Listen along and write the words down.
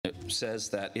says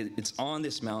that it's on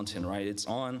this mountain, right? It's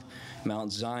on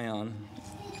Mount Zion,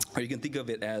 or you can think of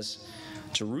it as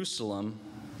Jerusalem,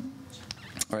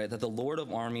 all right, that the Lord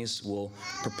of armies will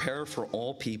prepare for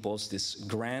all peoples this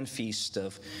grand feast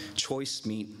of choice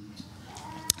meat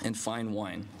and fine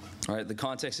wine. All right, the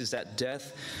context is that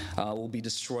death will be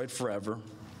destroyed forever,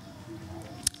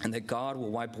 and that God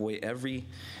will wipe away every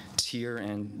tear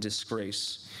and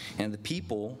disgrace, and the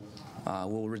people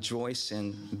will rejoice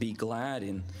and be glad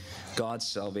in God's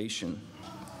salvation.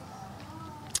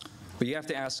 But you have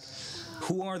to ask,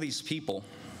 who are these people?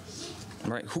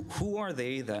 Right? Who are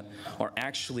they that are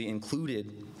actually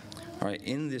included, right,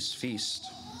 in this feast,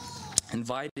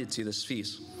 invited to this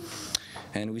feast?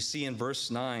 And we see in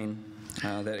verse 9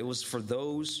 that it was for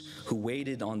those who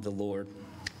waited on the Lord.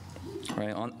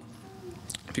 Right?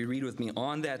 If you read with me,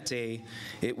 on that day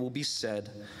it will be said,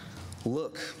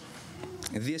 "Look,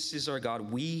 this is our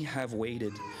God. We have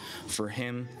waited for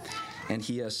him, and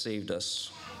he has saved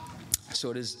us." So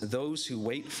it is those who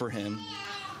wait for him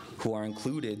who are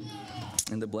included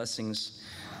in the blessings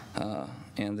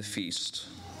and the feast.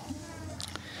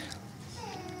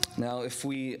 Now, if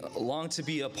we long to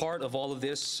be a part of all of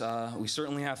this, we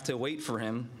certainly have to wait for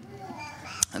him.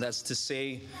 And that's to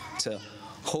say, to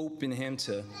hope in him,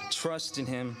 to trust in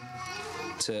him,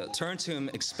 to turn to him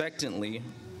expectantly,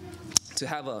 to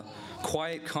have a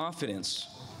quiet confidence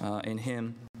in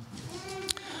him.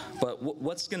 But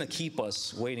what's going to keep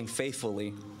us waiting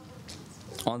faithfully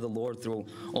on the Lord through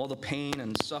all the pain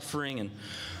and suffering and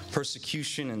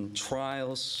persecution and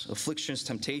trials, afflictions,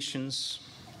 temptations?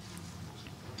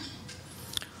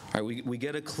 All right, we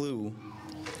get a clue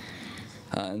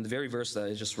in the very verse that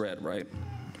I just read, right?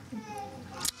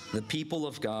 The people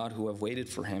of God who have waited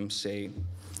for him say,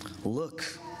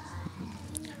 "Look,"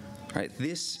 right?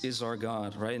 "This is our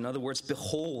God," right? In other words,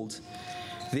 behold,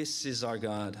 this is our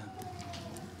God.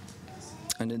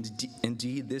 And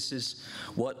indeed, this is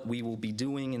what we will be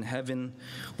doing in heaven.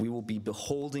 We will be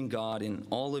beholding God in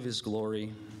all of his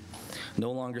glory,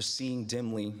 no longer seeing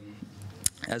dimly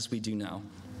as we do now.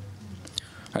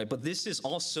 All right, but this is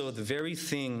also the very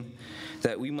thing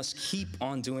that we must keep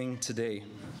on doing today.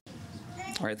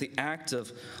 All right, the act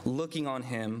of looking on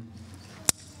him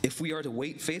if we are to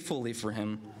wait faithfully for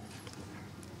him.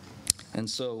 And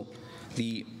so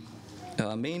the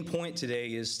main point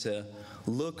today is to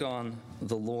look on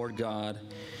the Lord God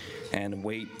and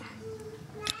wait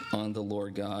on the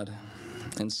Lord God.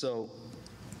 And so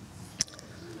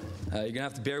you're going to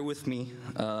have to bear with me.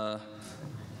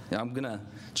 I'm going to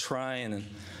try and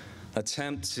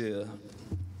attempt to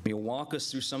walk us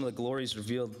through some of the glories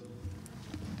revealed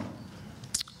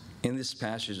in this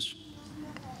passage.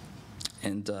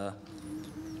 And I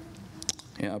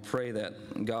pray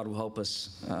that God will help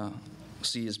us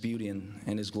see his beauty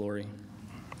and his glory.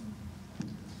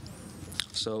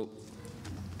 So,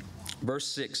 verse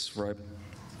 6, right?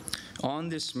 On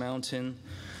this mountain,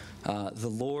 the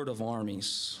Lord of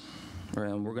armies. Right,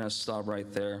 and we're going to stop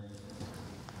right there.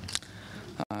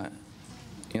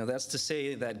 That's to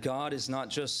say that God is not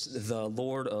just the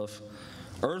Lord of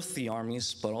earthly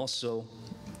armies, but also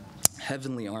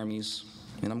heavenly armies.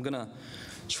 And I'm going to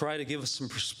try to give us some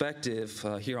perspective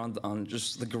here on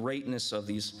just the greatness of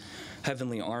these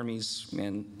heavenly armies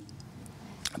and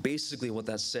basically what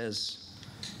that says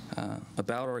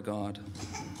about our God.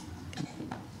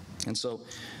 And so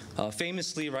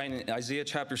famously, right, in Isaiah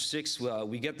chapter 6,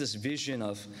 we get this vision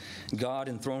of God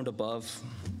enthroned above,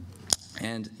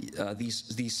 and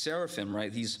these seraphim,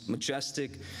 right, these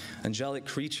majestic angelic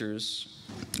creatures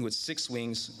with 6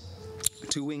 wings.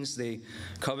 2 wings they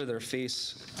cover their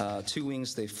face, 2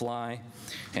 wings they fly,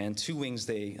 and 2 wings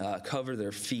they cover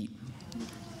their feet.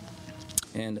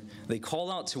 And they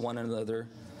call out to one another,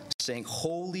 saying,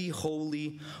 "Holy,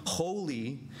 holy,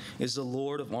 holy is the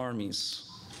Lord of armies.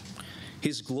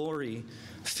 His glory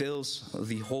fills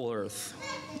the whole earth."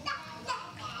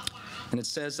 And it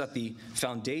says that the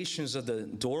foundations of the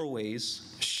doorways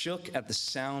shook at the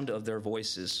sound of their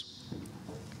voices.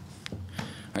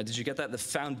 All right, did you get that? The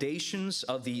foundations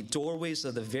of the doorways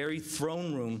of the very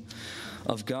throne room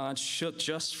of God shook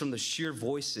just from the sheer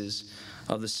voices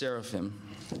of the seraphim.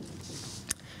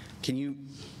 Can you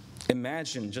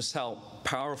imagine just how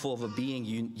powerful of a being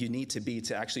you need to be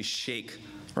to actually shake,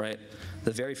 right,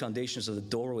 the very foundations of the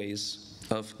doorways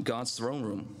of God's throne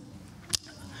room?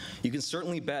 You can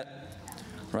certainly bet,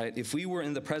 right, if we were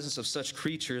in the presence of such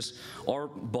creatures, our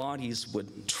bodies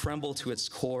would tremble to its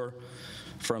core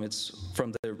from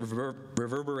the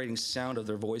reverberating sound of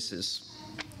their voices.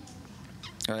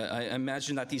 I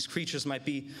imagine that these creatures might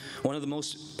be one of the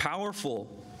most powerful,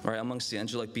 right, amongst the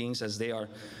angelic beings, as they are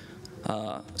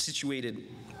situated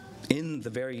in the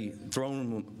very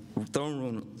throne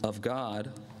room of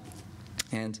God.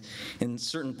 And in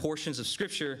certain portions of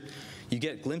Scripture, you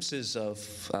get glimpses of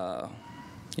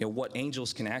what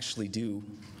angels can actually do.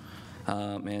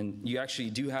 And you actually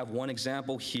do have one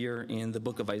example here in the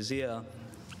book of Isaiah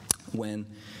when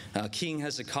King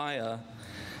Hezekiah,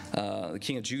 the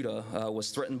king of Judah,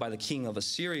 was threatened by the king of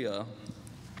Assyria.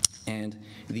 And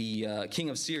the king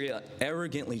of Syria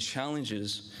arrogantly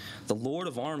challenges the Lord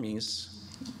of armies.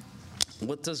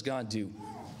 What does God do?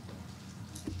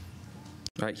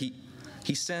 Right?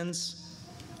 He sends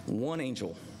one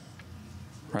angel,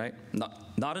 right?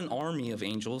 Not an army of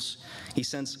angels. He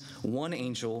sends one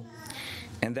angel,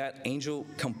 and that angel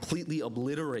completely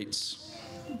obliterates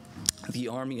the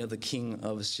army of the king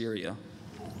of Assyria.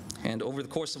 And over the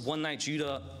course of one night,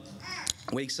 Judah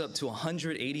wakes up to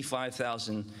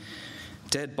 185,000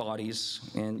 dead bodies.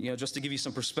 And, just to give you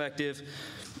some perspective,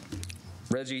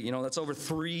 Reggie, that's over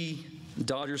 3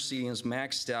 Dodger Stadiums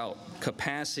maxed out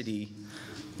capacity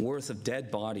worth of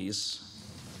dead bodies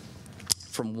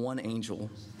from one angel,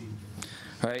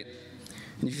 right?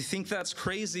 And if you think that's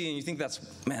crazy and you think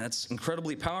that's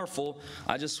incredibly powerful,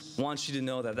 I just want you to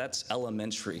know that that's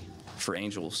elementary for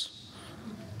angels.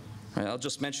 Right, I'll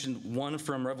just mention one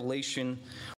from Revelation.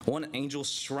 One angel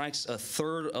strikes a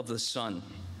third of the sun,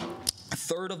 a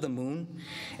third of the moon,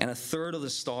 and a third of the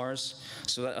stars,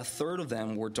 so that a third of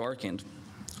them were darkened.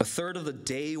 A third of the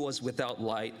day was without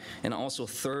light, and also a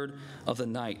third of the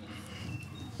night.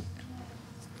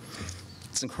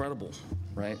 It's incredible,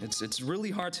 right? It's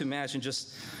really hard to imagine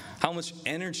just how much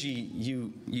energy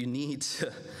you need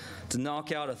to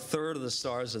knock out a third of the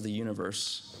stars of the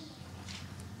universe.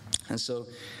 And so,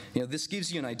 this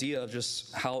gives you an idea of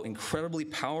just how incredibly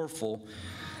powerful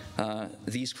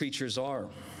these creatures are.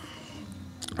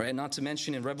 Right? Not to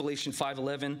mention in Revelation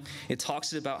 5:11, it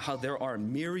talks about how there are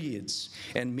myriads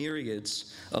and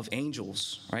myriads of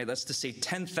angels. Right? That's to say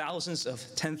 10,000s of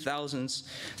 10,000s,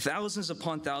 thousands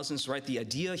upon thousands. Right? The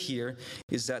idea here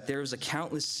is that there is a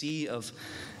countless sea of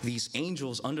these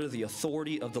angels under the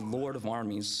authority of the Lord of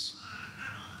armies.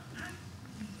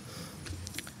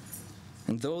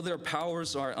 And though their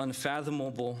powers are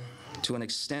unfathomable to an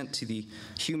extent to the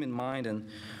human mind, and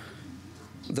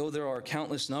though there are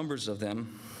countless numbers of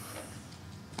them,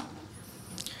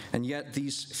 and yet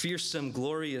these fearsome,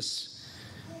 glorious,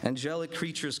 angelic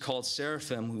creatures called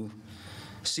seraphim, who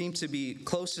seem to be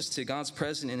closest to God's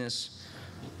presence in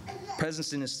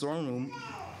his throne room,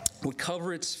 would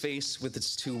cover its face with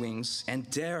its 2 wings and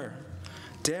dare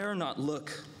not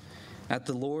look at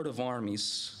the Lord of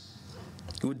armies.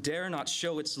 It would dare not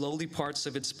show its lowly parts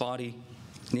of its body,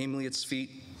 namely its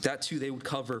feet. That too they would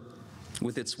cover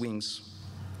with its wings.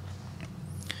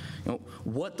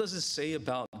 What does it say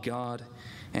about God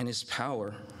and his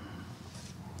power?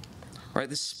 Right?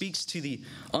 This speaks to the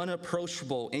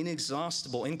unapproachable,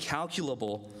 inexhaustible,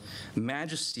 incalculable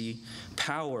majesty,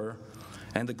 power,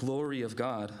 and the glory of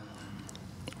God.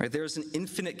 Right, there's an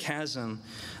infinite chasm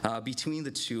between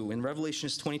the two. In Revelation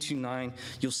 22:9,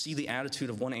 you'll see the attitude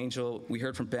of one angel. We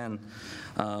heard from Ben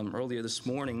earlier this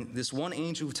morning. This one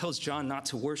angel who tells John not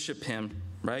to worship him,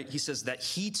 right? He says that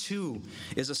he too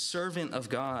is a servant of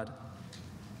God.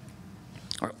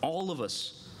 Right, all of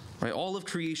us, right, all of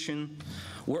creation,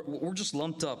 we're just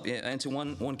lumped up into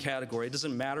one category. It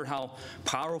doesn't matter how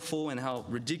powerful and how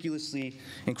ridiculously,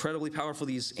 incredibly powerful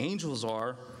these angels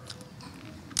are.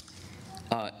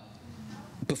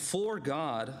 Before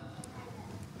God,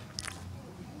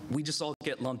 we just all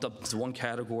get lumped up into one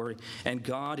category, and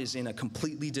God is in a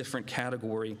completely different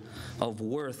category of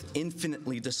worth,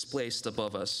 infinitely displaced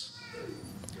above us.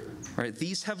 Right?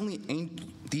 These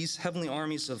heavenly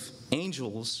armies of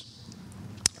angels,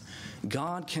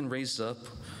 God can raise up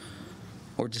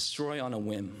or destroy on a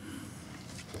whim.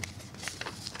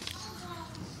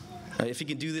 Right? If he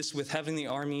can do this with heavenly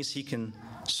armies, he can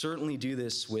certainly do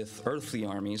this with earthly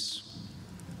armies.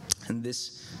 And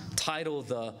this title,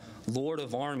 the Lord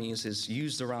of Armies, is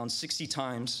used around 60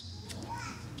 times.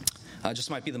 Just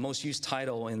might be the most used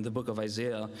title in the book of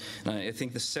Isaiah. And I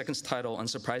think the second title,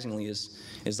 unsurprisingly,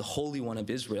 is the Holy One of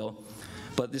Israel.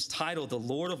 But this title, the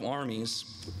Lord of Armies,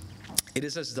 it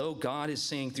is as though God is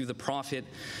saying through the prophet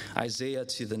Isaiah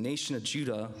to the nation of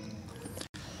Judah,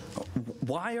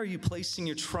 why are you placing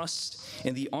your trust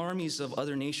in the armies of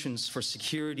other nations for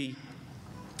security,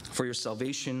 for your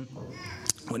salvation,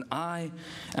 when I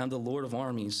am the Lord of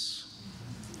armies?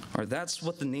 Or that's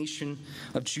what the nation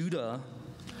of Judah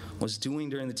was doing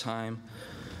during the time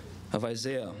of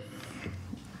Isaiah.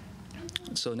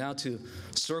 So now to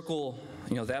circle,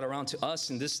 that around to us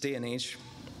in this day and age,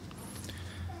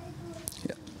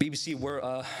 BBC,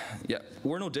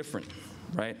 we're no different,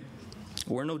 right?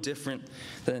 We're no different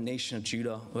than the nation of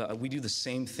Judah. We do the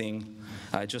same thing.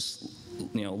 It just,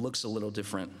 looks a little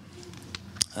different.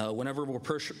 Whenever we're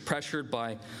pressured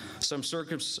by some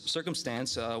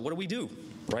circumstance, what do?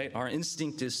 Right? Our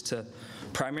instinct is to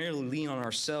primarily lean on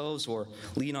ourselves or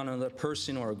lean on another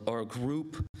person or a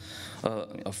group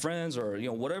of friends or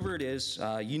whatever it is.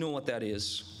 You know what that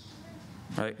is,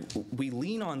 right? We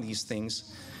lean on these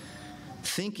things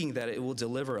thinking that it will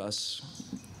deliver us.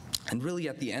 And really,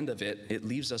 at the end of it, it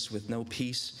leaves us with no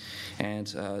peace and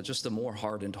just a more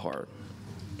hardened heart.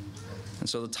 And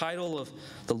so the title of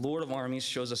the Lord of Armies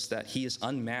shows us that he is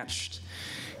unmatched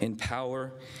in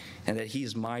power and that he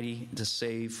is mighty to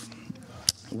save.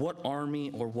 What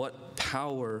army or what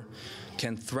power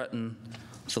can threaten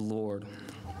the Lord?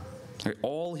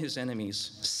 All his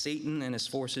enemies, Satan and his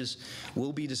forces,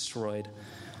 will be destroyed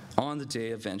on the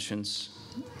day of vengeance.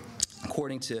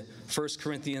 According to 1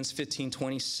 Corinthians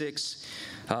 15:26,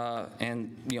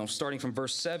 and starting from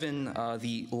verse 7,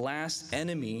 the last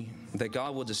enemy that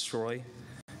God will destroy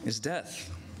is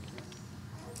death.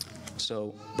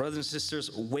 So, brothers and sisters,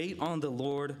 wait on the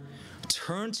Lord.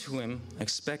 Turn to him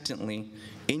expectantly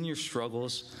in your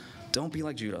struggles. Don't be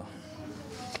like Judah.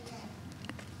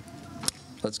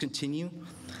 Let's continue.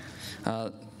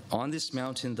 On this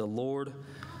mountain, the Lord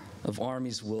of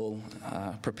armies will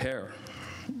prepare.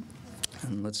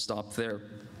 And let's stop there.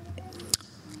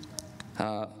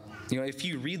 If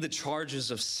you read the charges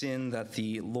of sin that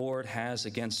the Lord has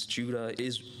against Judah,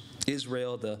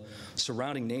 Israel, the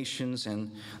surrounding nations,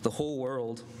 and the whole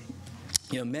world,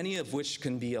 many of which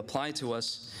can be applied to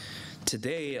us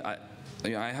today. I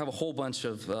have a whole bunch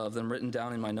of them written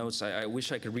down in my notes. I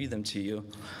wish I could read them to you.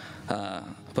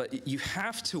 But you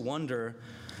have to wonder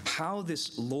how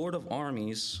this Lord of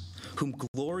armies, whom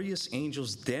glorious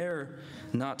angels dare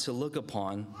not to look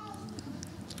upon,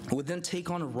 would then take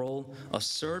on a role of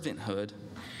servanthood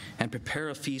and prepare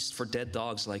a feast for dead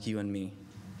dogs like you and me.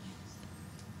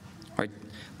 Right?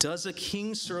 Does a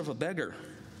king serve a beggar?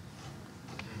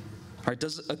 Right?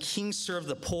 Does a king serve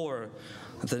the poor,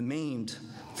 the maimed,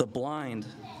 the blind,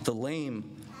 the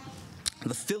lame,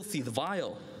 the filthy, the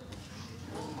vile?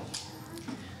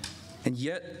 And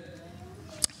yet,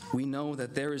 we know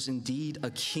that there is indeed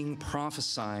a king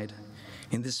prophesied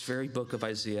in this very book of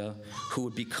Isaiah who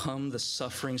would become the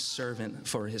suffering servant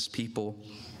for his people.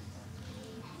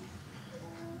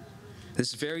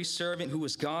 This very servant who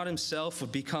was God himself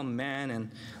would become man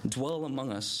and dwell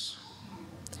among us.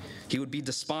 He would be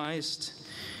despised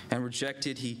and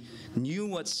rejected. He knew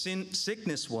what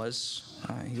sickness was.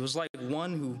 He was like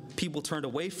one who people turned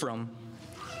away from.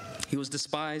 He was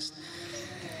despised.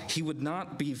 He would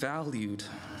not be valued.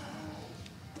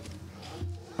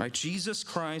 Right? Jesus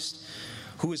Christ,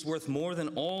 who is worth more than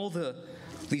all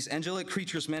these angelic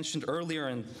creatures mentioned earlier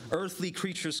and earthly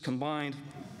creatures combined,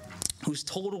 whose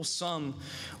total sum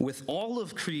with all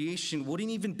of creation wouldn't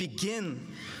even begin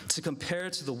to compare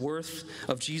to the worth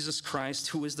of Jesus Christ,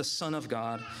 who is the Son of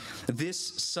God. This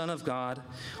Son of God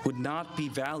would not be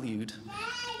valued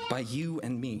by you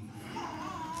and me.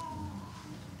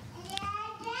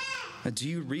 Do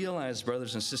you realize,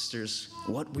 brothers and sisters,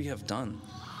 what we have done?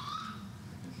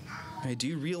 Do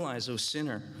you realize, O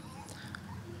sinner,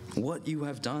 what you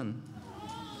have done?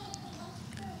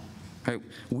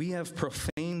 We have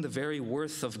profaned the very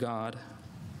worth of God.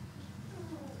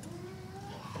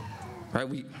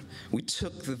 We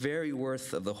took the very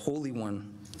worth of the Holy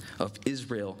One of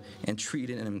Israel and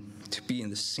treated him to be in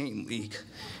the same league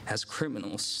as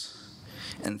criminals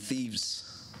and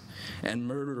thieves and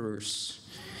murderers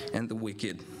and the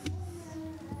wicked.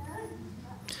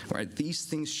 These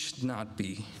things should not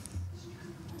be.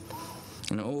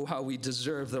 And oh, how we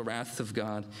deserve the wrath of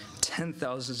God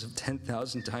 10,000s of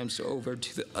 10,000 times over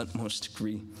to the utmost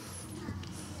degree.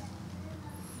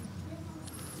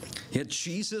 Yet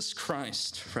Jesus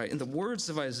Christ, in the words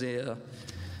of Isaiah,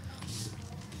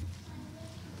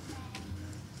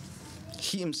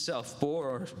 he himself bore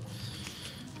our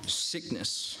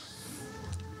sickness.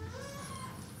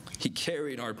 He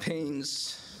carried our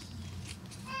pains.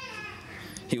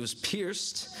 He was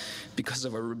pierced because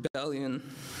of our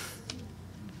rebellion,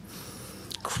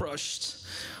 crushed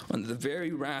under the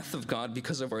very wrath of God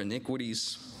because of our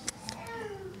iniquities.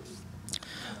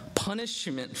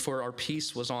 Punishment for our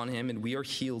peace was on him, and we are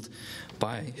healed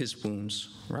by his wounds.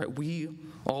 We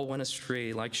all went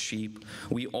astray like sheep.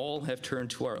 We all have turned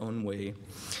to our own way,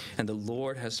 and the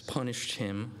Lord has punished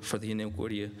him for the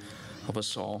iniquity of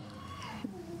us all.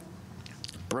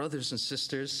 Brothers and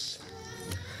sisters,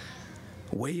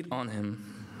 wait on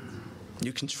him.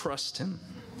 You can trust him.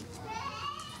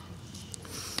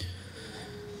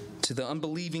 To the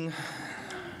unbelieving,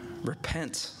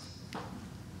 repent.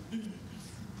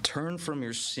 Turn from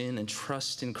your sin and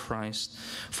trust in Christ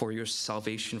for your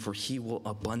salvation, for he will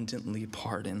abundantly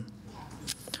pardon.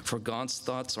 For God's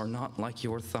thoughts are not like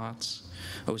your thoughts,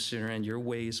 O sinner, and your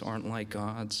ways aren't like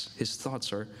God's. His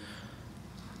thoughts are,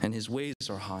 and his ways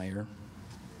are higher,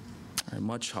 are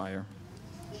much higher.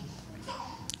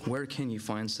 Where can you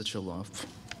find such a love?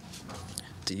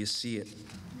 Do you see it?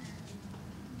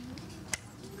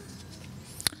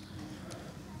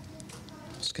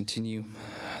 Let's continue.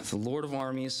 The Lord of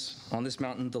armies, on this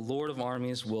mountain, the Lord of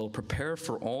armies will prepare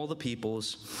for all the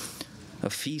peoples a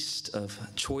feast of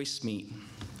choice meat,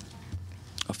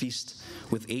 a feast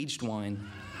with aged wine,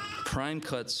 prime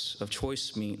cuts of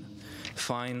choice meat,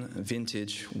 fine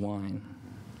vintage wine.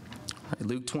 Right,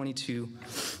 Luke 22.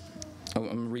 I'm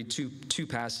going to read two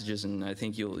passages, and I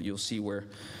think you'll see where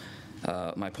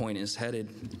my point is headed.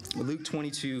 Luke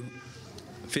 22,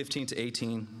 15 to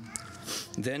 18.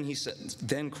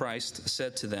 Then Christ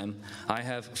said to them, I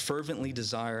have fervently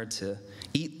desired to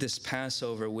eat this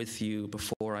Passover with you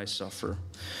before I suffer.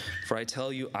 For I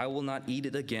tell you, I will not eat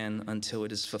it again until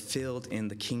it is fulfilled in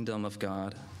the kingdom of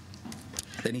God.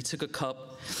 Then he took a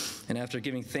cup, and after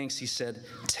giving thanks, he said,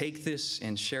 take this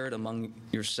and share it among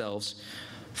yourselves.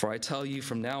 For I tell you,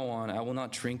 from now on, I will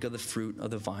not drink of the fruit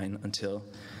of the vine until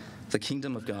the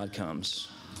kingdom of God comes.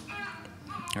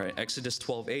 All right, Exodus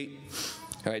 12:8.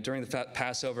 All right, during the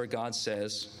Passover, God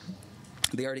says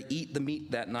they are to eat the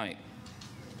meat that night.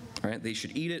 All right, they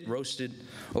should eat it roasted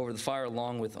over the fire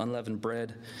along with unleavened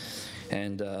bread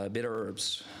and bitter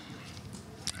herbs.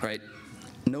 All right,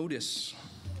 notice,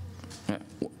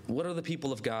 what are the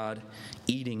people of God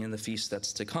eating in the feast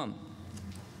that's to come?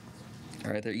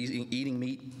 All right, they're eating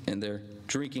meat and they're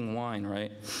drinking wine,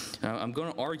 right? I'm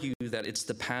going to argue that it's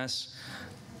the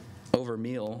Passover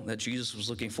meal that Jesus was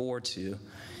looking forward to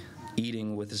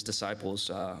eating with his disciples,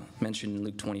 mentioned in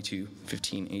Luke 22,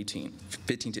 15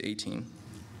 to 18.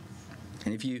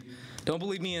 And if you don't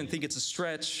believe me and think it's a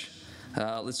stretch,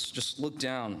 let's just look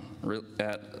down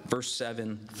at verse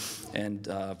 7 and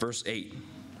verse 8,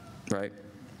 right?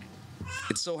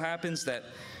 It so happens that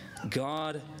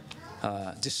God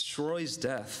destroys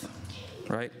death,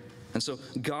 right? And so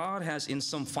God has, in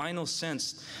some final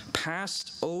sense,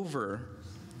 passed over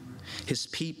his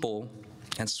people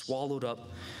and swallowed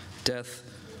up death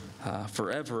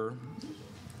forever.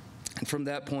 And from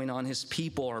that point on, his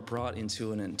people are brought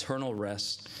into an eternal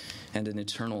rest and an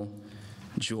eternal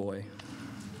joy.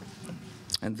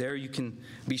 And there you can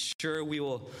be sure we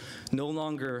will no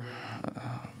longer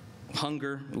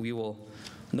hunger, we will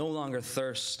no longer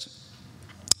thirst.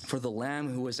 For the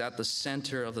Lamb who is at the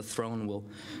center of the throne will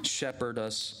shepherd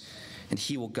us, and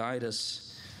he will guide us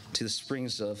to the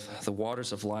springs of the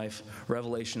waters of life.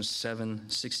 Revelation 7,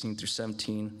 16 through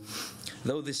 17.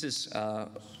 Though this is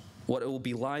what it will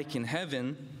be like in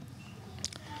heaven,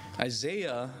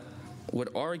 Isaiah would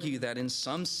argue that in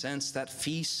some sense that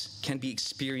feast can be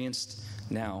experienced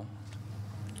now.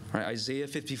 Right, Isaiah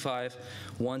 55,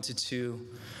 1 to 2.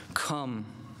 Come,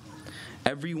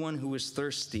 everyone who is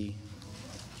thirsty,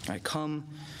 right, come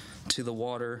to the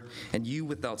water, and you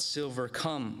without silver,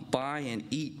 come, buy and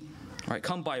eat. Right,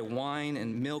 come buy wine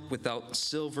and milk without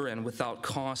silver and without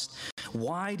cost.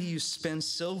 Why do you spend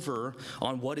silver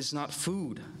on what is not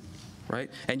food,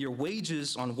 right? And your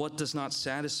wages on what does not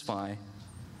satisfy?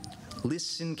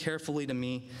 Listen carefully to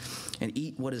me and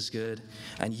eat what is good,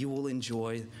 and you will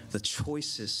enjoy the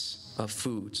choicest of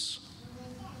foods.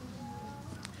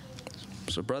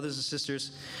 So, brothers and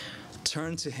sisters,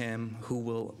 turn to him who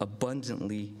will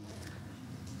abundantly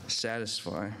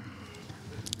satisfy.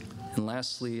 And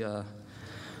lastly, I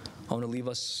want to leave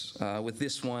us with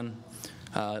this one.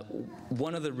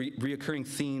 One of the reoccurring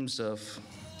themes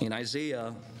in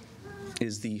Isaiah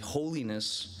is the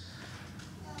holiness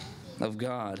of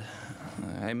God.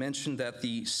 I mentioned that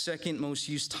the second most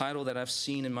used title that I've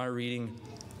seen in my reading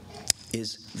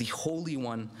is the Holy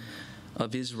One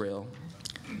of Israel.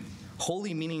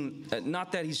 Holy meaning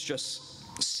not that he's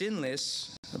just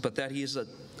sinless, but that he is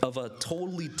of a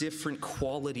totally different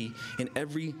quality in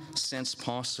every sense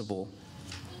possible.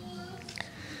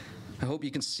 I hope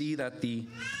you can see that the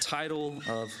title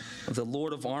of the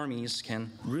Lord of Armies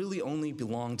can really only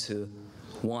belong to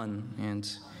one,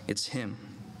 and it's him.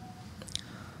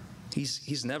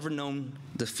 He's never known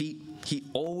defeat. He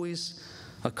always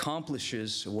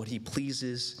accomplishes what he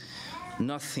pleases.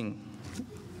 Nothing,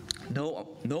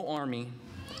 no army,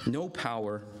 no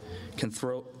power can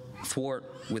thwart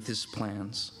with his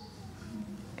plans.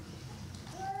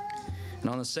 And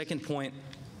on the second point,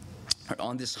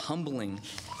 on this humbling,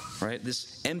 right,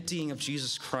 this emptying of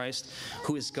Jesus Christ,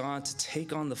 who is God, to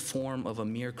take on the form of a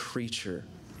mere creature,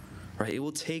 right? It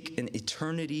will take an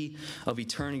eternity of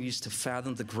eternities to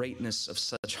fathom the greatness of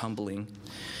such humbling.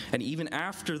 And even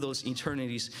after those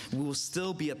eternities, we will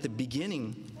still be at the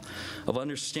beginning of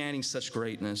understanding such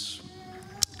greatness.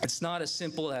 It's not as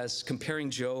simple as comparing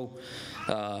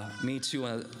me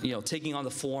to taking on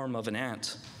the form of an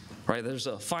ant, right? There's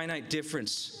a finite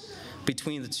difference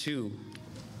between the two.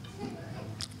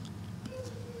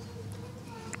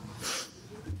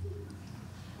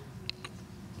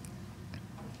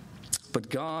 But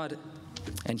God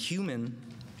and human,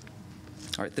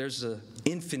 all right, there's an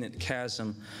infinite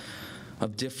chasm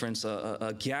of difference,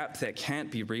 a gap that can't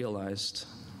be realized.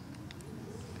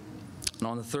 And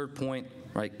on the third point,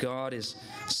 right, God is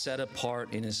set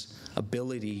apart in his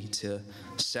ability to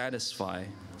satisfy.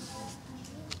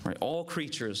 Right, all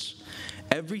creatures,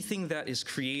 everything that is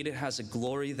created has a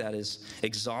glory that is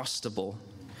exhaustible.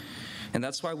 And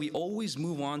that's why we always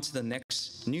move on to the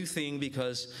next new thing,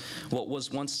 because what was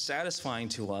once satisfying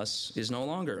to us is no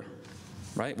longer,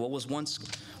 right? What was once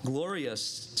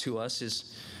glorious to us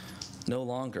is no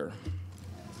longer.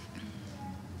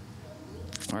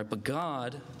 All right, but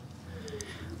God,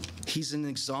 he's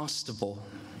inexhaustible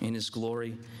in his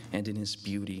glory and in his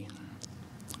beauty.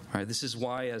 All right, this is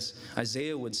why, as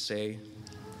Isaiah would say,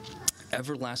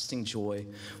 everlasting joy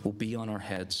will be on our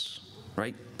heads,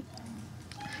 right?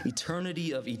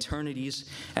 Eternity of eternities,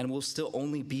 and we'll still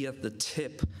only be at the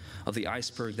tip of the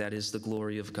iceberg that is the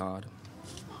glory of God.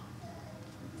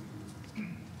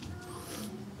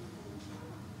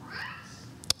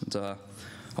 And, I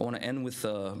want to end with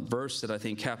a verse that I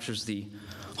think captures the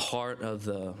heart of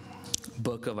the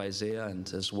book of Isaiah,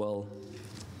 and as well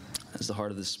as the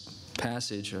heart of this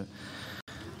passage.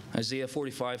 Isaiah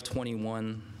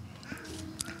 45:21.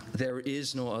 There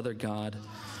is no other God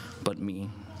but me,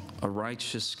 a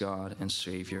righteous God and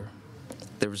Savior.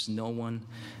 There is no one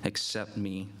except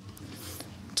me.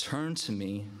 Turn to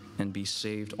me and be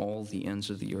saved, all the ends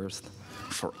of the earth,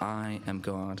 for I am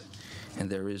God and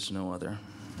there is no other.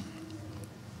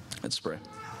 Let's pray.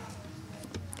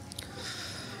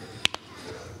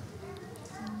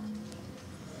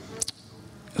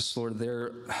 Yes, Lord,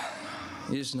 there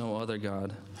is no other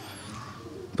God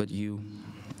but you.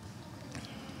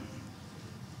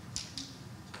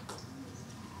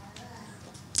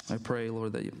 I pray,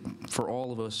 Lord, that for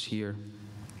all of us here,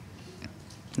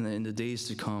 and that in the days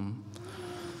to come,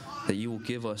 that you will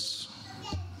give us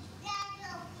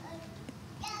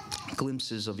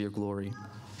glimpses of your glory.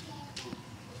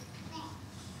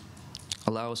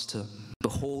 Allow us to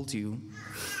behold you,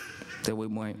 that we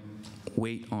might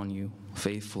wait on you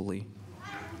faithfully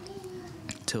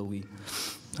till we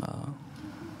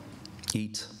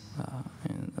eat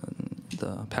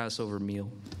the Passover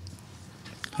meal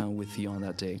with you on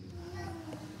that day.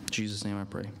 In Jesus' name I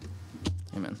pray.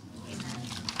 Amen.